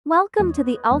Welcome to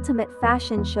the ultimate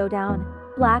fashion showdown,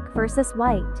 black versus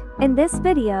white. In this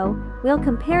video, we'll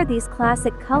compare these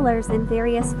classic colors in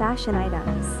various fashion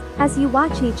items. As you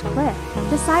watch each clip,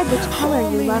 decide which color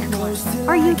you love more.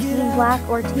 Are you team black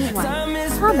or team white?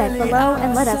 Comment below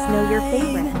and let us know your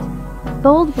favorite.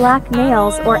 Bold black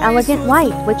nails or elegant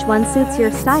white, which one suits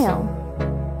your style?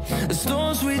 The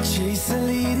storms we chase are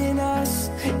leading us,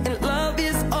 and love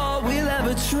is all we'll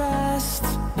ever trust.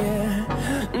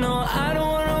 Yeah, no, I don't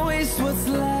wanna waste what's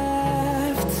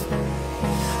left.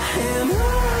 And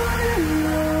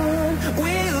on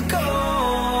we'll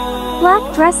go.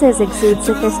 Black dresses exude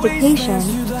sophistication,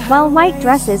 while white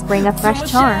dresses bring a fresh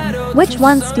charm. Which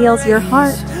one steals your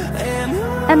heart?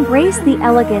 Embrace the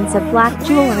elegance of black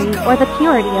jewelry or the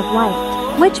purity of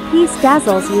white. Which piece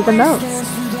dazzles you the most?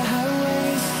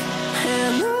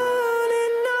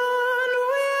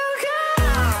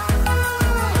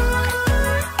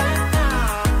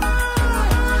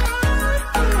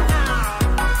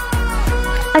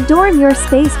 Adorn your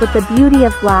space with the beauty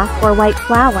of black or white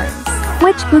flowers.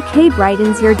 Which bouquet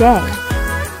brightens your day?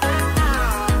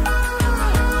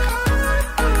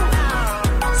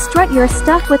 Strut your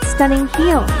stuff with stunning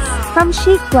heels. From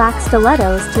chic black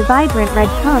stilettos to vibrant red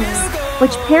pumps,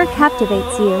 which pair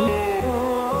captivates you?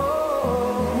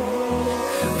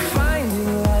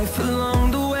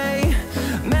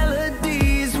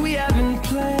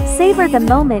 Savor the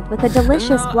moment with a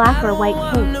delicious black or white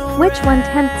cake. Which one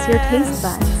tempts your taste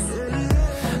buds?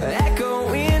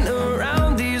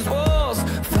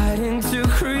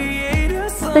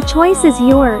 The choice is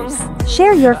yours.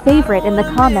 Share your favorite in the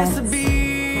comments.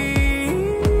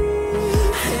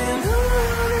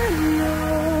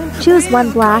 Choose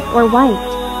one, black or white.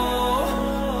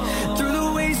 Through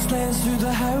the wastelands, through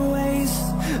the highways,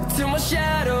 till my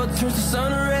shadow turns to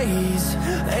sun rays.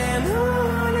 And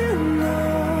on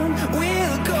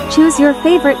we'll go. Choose your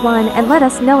favorite one and let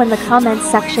us know in the comments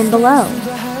section below.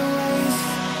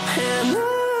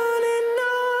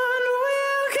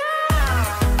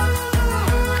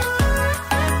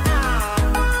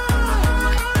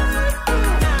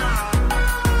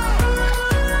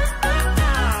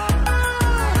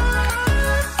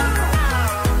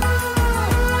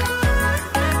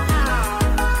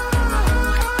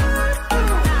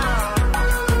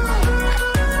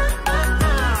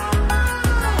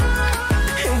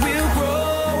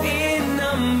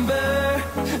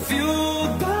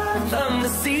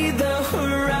 See the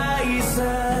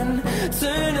horizon,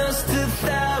 turn us to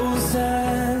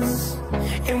thousands,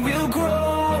 and we'll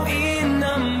grow in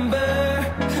number.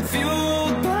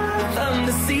 Fueled by them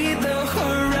to see the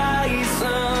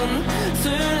horizon,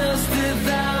 turn us to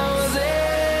thousands.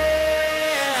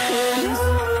 And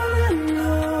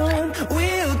on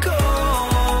we'll go.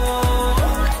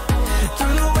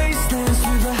 Through the wastelands,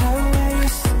 through the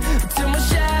highways, till my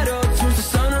shadow turns to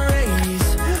sun rays.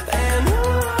 And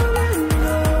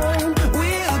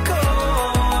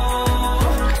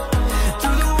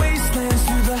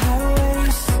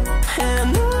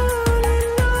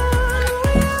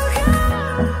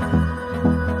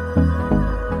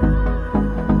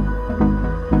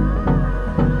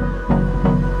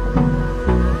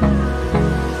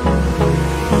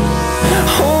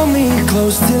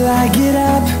close till I get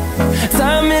up.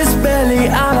 Time is barely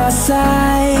on our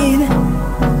side.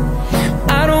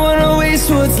 I don't wanna waste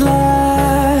what's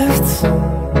left.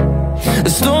 The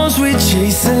storms we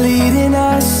chase are leading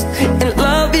us, and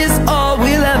love is all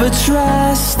we'll ever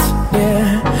trust.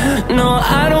 Yeah, no,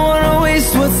 I don't wanna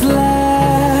waste what's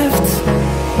left.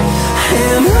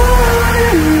 And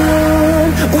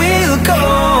on we'll go.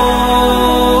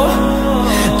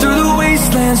 Through the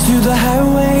wastelands, through the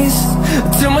highways,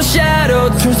 till my shadow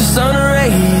turns to sun